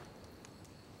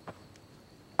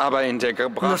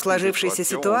 Но в сложившейся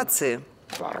ситуации...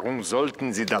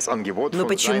 Но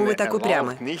почему вы так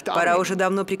упрямы? Пора уже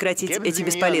давно прекратить эти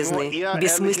бесполезные,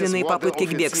 бессмысленные попытки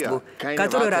к бегству.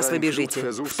 Который раз вы бежите?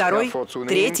 Второй?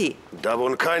 Третий?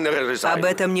 Об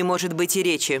этом не может быть и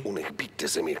речи.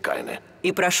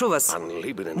 И прошу вас,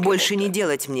 больше не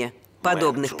делать мне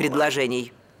подобных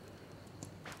предложений.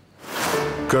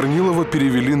 Корнилова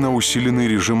перевели на усиленный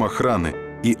режим охраны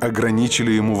и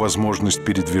ограничили ему возможность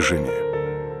передвижения.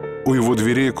 У его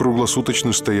дверей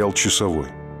круглосуточно стоял часовой.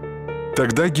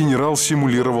 Тогда генерал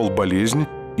симулировал болезнь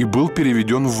и был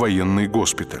переведен в военный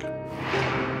госпиталь.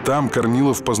 Там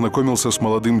Корнилов познакомился с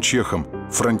молодым чехом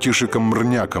Франтишеком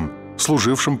Мрняком,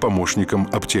 служившим помощником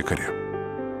аптекаря.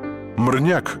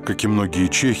 Мрняк, как и многие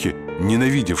чехи,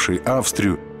 ненавидевший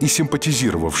Австрию и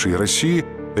симпатизировавший России,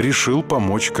 решил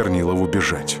помочь Корнилову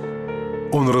бежать.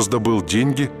 Он раздобыл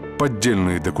деньги,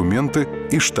 поддельные документы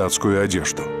и штатскую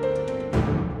одежду.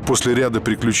 После ряда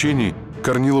приключений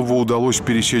Корнилову удалось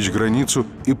пересечь границу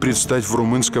и предстать в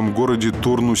румынском городе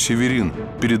Турну-Северин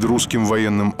перед русским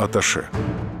военным атташе.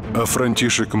 А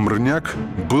Франтишек Мрняк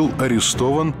был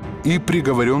арестован и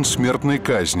приговорен к смертной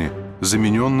казни,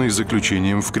 замененной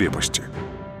заключением в крепости.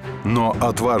 Но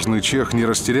отважный чех не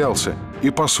растерялся и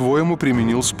по-своему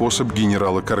применил способ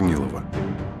генерала Корнилова.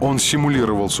 Он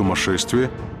симулировал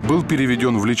сумасшествие, был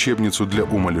переведен в лечебницу для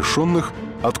умалишенных,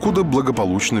 откуда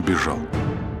благополучно бежал.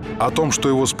 О том, что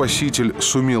его спаситель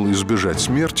сумел избежать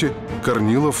смерти,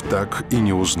 Корнилов так и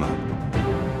не узнал.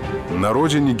 На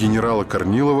родине генерала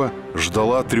Корнилова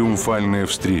ждала триумфальная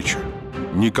встреча.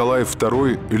 Николай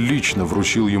II лично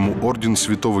вручил ему орден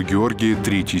Святого Георгия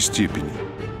III степени.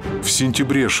 В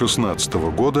сентябре 16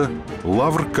 года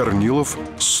Лавр Корнилов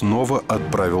снова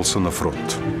отправился на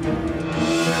фронт.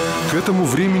 К этому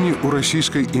времени у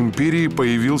Российской империи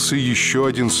появился еще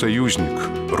один союзник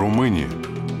 – Румыния.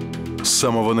 С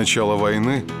самого начала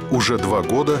войны, уже 2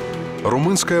 года,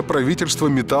 румынское правительство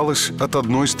металось от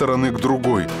одной стороны к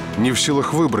другой, не в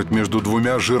силах выбрать между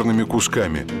двумя жирными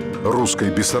кусками –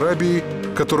 русской Бессарабией,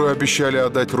 которую обещали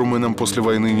отдать румынам после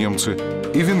войны немцы,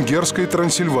 и венгерской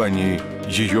Трансильванией,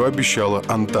 ее обещала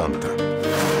Антанта.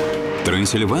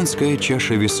 Трансильванская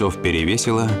чаша весов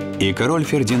перевесила, и король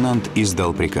Фердинанд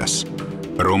издал приказ.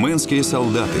 «Румынские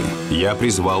солдаты, я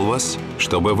призвал вас,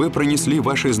 чтобы вы пронесли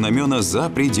ваши знамена за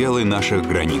пределы наших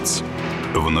границ».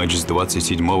 В ночь с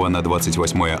 27 на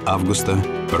 28 августа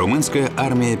румынская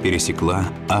армия пересекла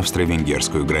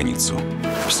австро-венгерскую границу.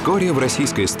 Вскоре в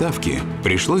российской ставке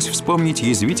пришлось вспомнить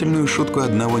язвительную шутку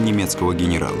одного немецкого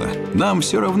генерала. «Нам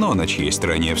все равно, на чьей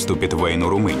стороне вступит в войну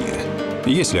Румыния.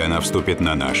 Если она вступит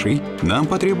на нашей, нам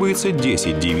потребуется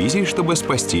 10 дивизий, чтобы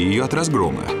спасти ее от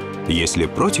разгрома. Если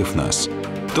против нас,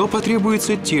 то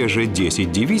потребуется те же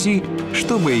 10 дивизий,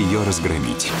 чтобы ее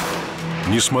разгромить».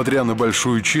 Несмотря на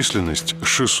большую численность,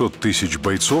 600 тысяч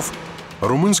бойцов,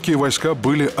 румынские войска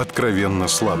были откровенно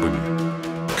слабыми.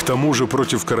 К тому же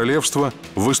против королевства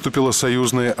выступила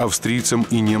союзная австрийцам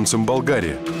и немцам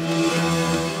Болгария.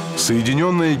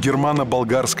 Соединенная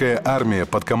германо-болгарская армия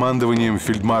под командованием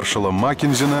фельдмаршала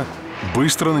Маккензена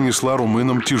быстро нанесла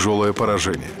румынам тяжелое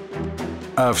поражение.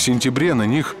 А в сентябре на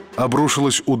них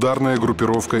обрушилась ударная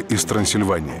группировка из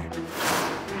Трансильвании.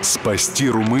 Спасти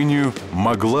Румынию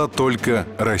могла только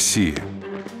Россия.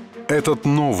 Этот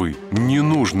новый,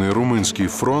 ненужный румынский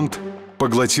фронт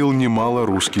поглотил немало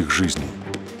русских жизней.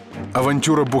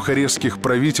 Авантюра бухарестских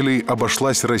правителей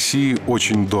обошлась России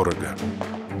очень дорого.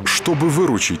 Чтобы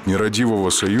выручить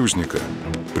нерадивого союзника,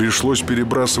 пришлось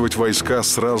перебрасывать войска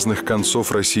с разных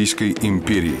концов Российской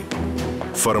империи.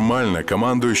 Формально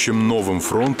командующим новым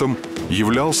фронтом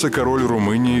являлся король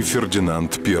Румынии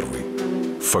Фердинанд I.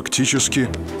 Фактически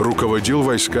руководил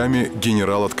войсками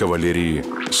генерал от кавалерии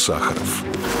Сахаров.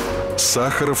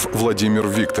 Сахаров Владимир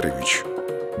Викторович.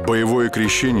 Боевое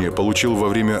крещение получил во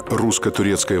время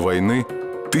русско-турецкой войны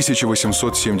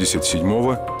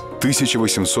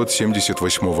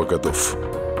 1877-1878 годов.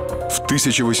 В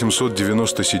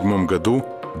 1897 году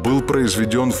был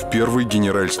произведен в первый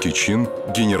генеральский чин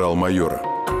генерал-майора.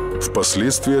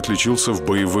 Впоследствии отличился в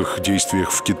боевых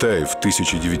действиях в Китае в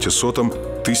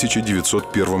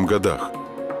 1900-1901 годах.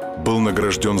 Был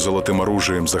награжден золотым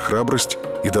оружием за храбрость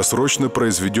и досрочно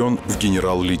произведен в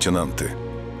генерал-лейтенанты.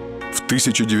 В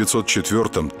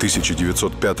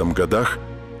 1904-1905 годах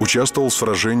участвовал в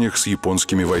сражениях с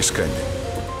японскими войсками.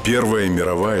 Первая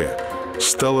мировая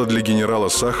стала для генерала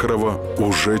Сахарова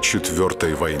уже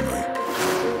 4-й войной.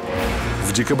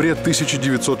 В декабре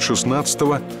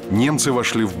 1916-го немцы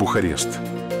вошли в Бухарест.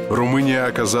 Румыния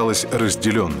оказалась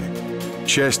разделенной.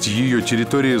 Часть ее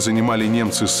территории занимали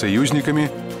немцы с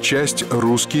союзниками, часть –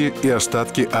 русские и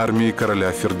остатки армии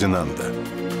короля Фердинанда.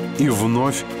 И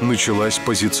вновь началась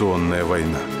позиционная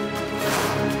война.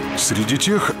 Среди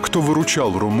тех, кто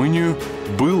выручал Румынию,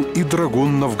 был и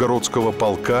драгун новгородского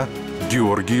полка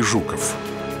Георгий Жуков.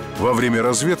 Во время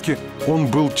разведки он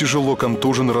был тяжело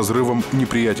контужен разрывом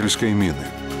неприятельской мины.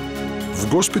 В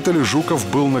госпитале Жуков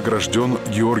был награжден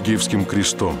Георгиевским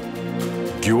крестом.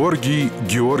 «Георгий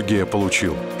Георгия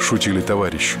получил», – шутили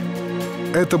товарищи.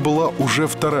 Это была уже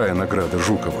вторая награда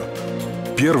Жукова.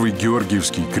 Первый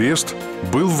Георгиевский крест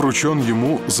был вручен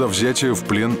ему за взятие в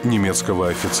плен немецкого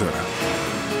офицера.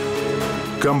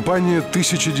 Кампания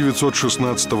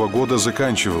 1916 года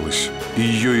заканчивалась, и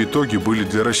ее итоги были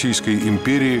для Российской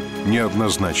империи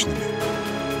неоднозначными.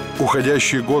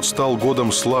 Уходящий год стал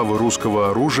годом славы русского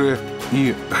оружия,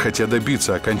 и, хотя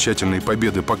добиться окончательной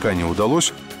победы пока не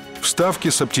удалось, в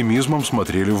Ставке с оптимизмом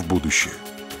смотрели в будущее.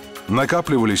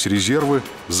 Накапливались резервы,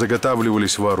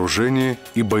 заготавливались вооружения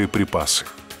и боеприпасы.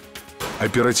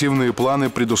 Оперативные планы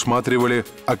предусматривали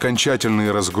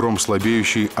окончательный разгром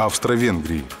слабеющей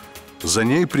Австро-Венгрии. За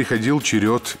ней приходил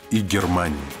черед и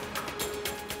Германии.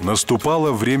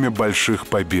 Наступало время больших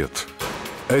побед.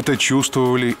 Это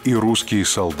чувствовали и русские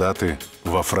солдаты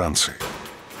во Франции.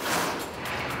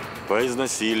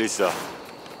 Поизносились.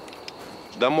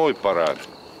 Домой пора.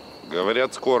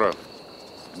 Говорят, скоро.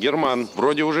 Герман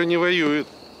вроде уже не воюет.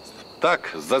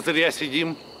 Так, зазря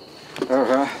сидим.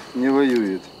 Ага, не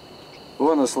воюет.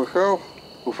 Вон, слыхал,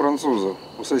 у французов,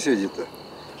 у соседей-то.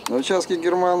 На участке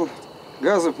Герман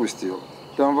газы пустил.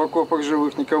 Там в окопах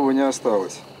живых никого не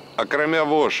осталось. А кроме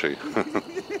вошей.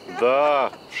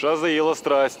 Да, ша заела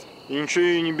страсть. И ничего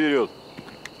ее не берет.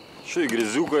 Что и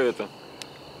грязюка это.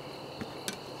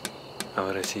 А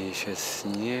в России сейчас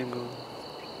снегу.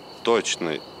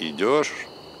 Точно идешь,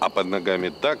 а под ногами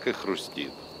так и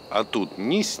хрустит. А тут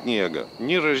ни снега,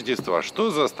 ни Рождества. Что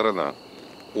за страна?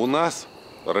 У нас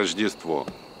Рождество,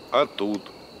 а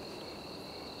тут...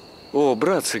 О,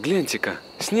 братцы, гляньте-ка,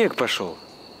 снег пошел.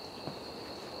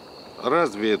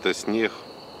 Разве это снег?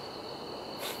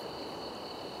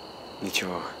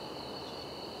 Ничего.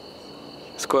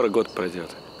 Скоро год пройдет.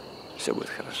 Все будет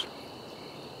хорошо.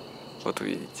 Вот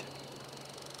увидите.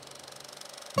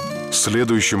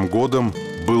 Следующим годом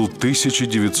был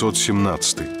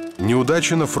 1917.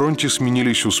 Неудачи на фронте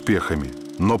сменились успехами,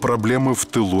 но проблемы в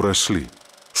тылу росли.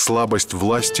 Слабость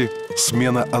власти,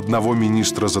 смена одного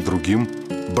министра за другим,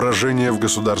 брожение в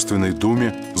Государственной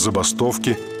Думе,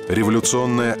 забастовки,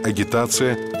 революционная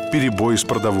агитация, перебои с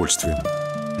продовольствием.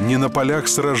 Не на полях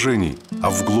сражений, а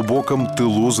в глубоком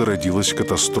тылу зародилась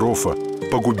катастрофа,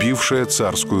 погубившая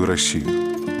царскую Россию.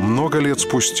 Много лет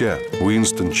спустя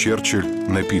Уинстон Черчилль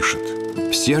напишет: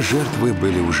 «Все жертвы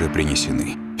были уже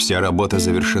принесены. Вся работа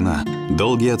завершена.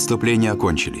 Долгие отступления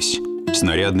окончились.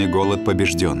 Снарядный голод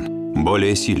побежден.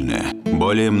 Более сильная,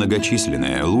 более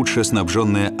многочисленная, лучше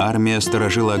снабженная армия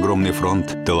сторожила огромный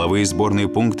фронт. Тыловые сборные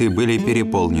пункты были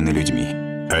переполнены людьми.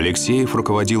 Алексеев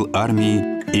руководил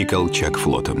армией и Колчак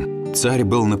флотом. Царь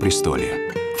был на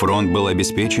престоле. Фронт был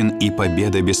обеспечен, и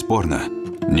победа бесспорна.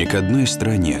 Ни к одной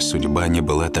стране судьба не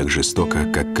была так жестока,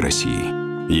 как к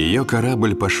России. Ее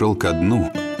корабль пошел ко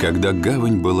дну, когда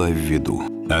гавань была в виду.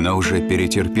 Она уже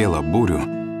перетерпела бурю,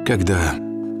 когда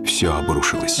все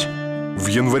обрушилось». В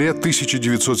январе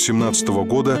 1917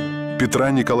 года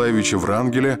Петра Николаевича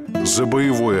Врангеля за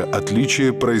боевое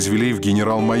отличие произвели в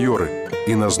генерал-майоры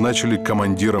и назначили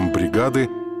командиром бригады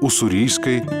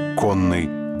Уссурийской конной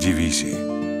дивизии.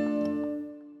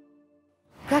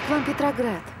 Как вам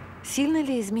Петроград? Сильно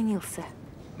ли изменился?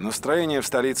 Настроение в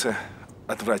столице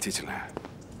отвратительное.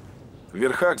 В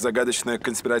верхах загадочная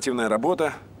конспиративная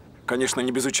работа. Конечно,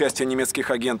 не без участия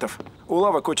немецких агентов. У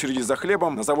лавок очереди за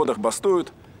хлебом, на заводах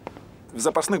бастуют. В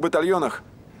запасных батальонах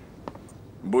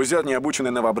бузят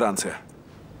необученные новобранцы.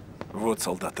 Вот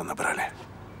солдаты набрали.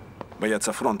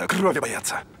 Боятся фронта, крови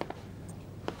боятся.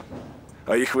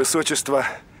 А их высочество,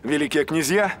 великие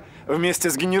князья, вместе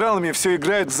с генералами все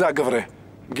играют в заговоры.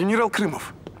 Генерал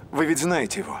Крымов, вы ведь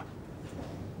знаете его.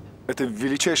 Это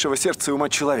величайшего сердца и ума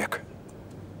человек.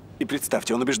 И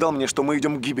представьте, он убеждал меня, что мы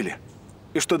идем к гибели.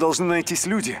 И что должны найтись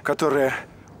люди, которые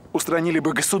устранили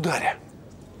бы государя.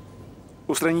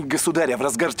 Устранить государя в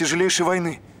разгар тяжелейшей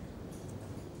войны.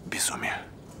 Безумие.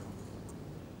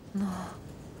 Но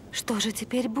что же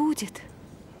теперь будет?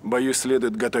 Боюсь,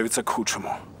 следует готовиться к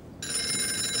худшему.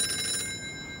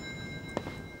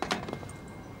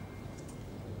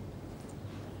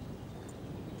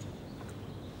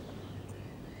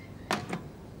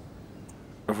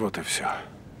 Вот и все.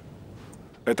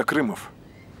 Это Крымов.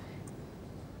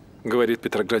 Говорит, в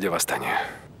Петрограде восстание.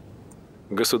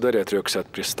 Государь отрекся от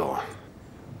престола.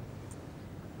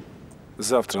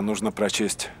 Завтра нужно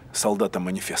прочесть солдатам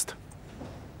манифест.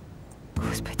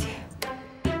 Господи,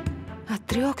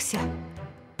 отрекся?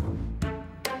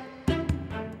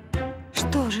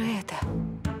 Что же это?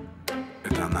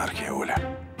 Это анархия, Оля.